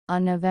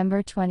On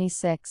November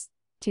 26,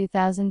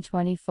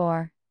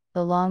 2024,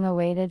 the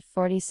long-awaited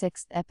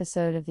 46th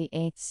episode of the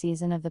 8th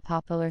season of the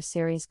popular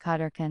series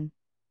Qodirkhon,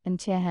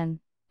 Imtihon,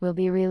 will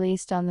be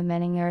released on the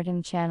Mening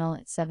Yurtim channel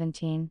at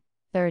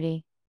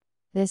 17:30.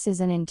 This is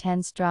an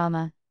intense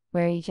drama,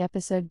 where each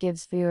episode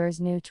gives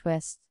viewers new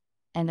twists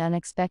and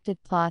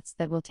unexpected plots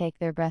that will take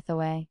their breath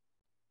away.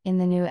 In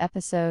the new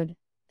episode,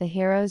 the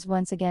heroes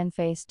once again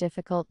face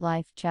difficult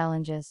life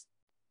challenges.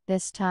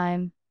 This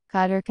time,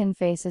 Qodirkhon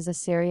faces a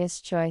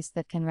serious choice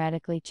that can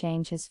radically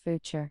change his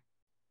future.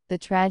 The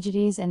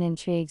tragedies and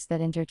intrigues that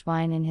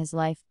intertwine in his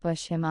life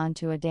push him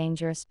onto a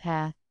dangerous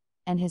path,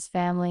 and his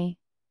family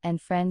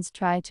and friends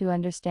try to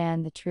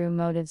understand the true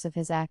motives of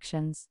his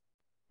actions.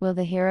 Will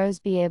the heroes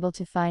be able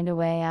to find a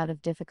way out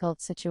of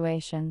difficult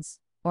situations,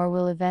 or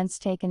will events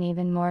take an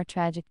even more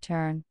tragic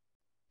turn?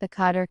 The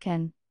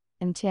Qodirkhon,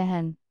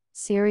 Imtihon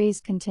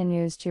series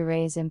continues to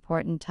raise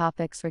important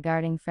topics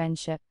regarding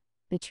friendship,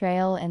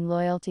 betrayal, and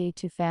loyalty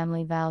to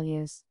family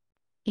values.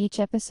 Each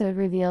episode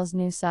reveals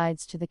new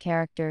sides to the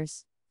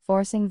characters,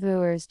 forcing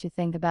viewers to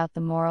think about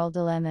the moral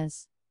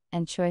dilemmas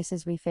and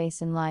choices we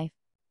face in life.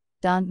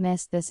 Don't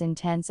miss this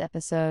intense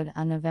episode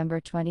on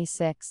November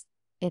 26.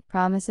 It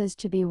promises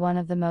to be one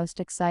of the most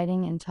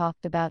exciting and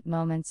talked about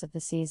moments of the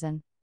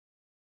season.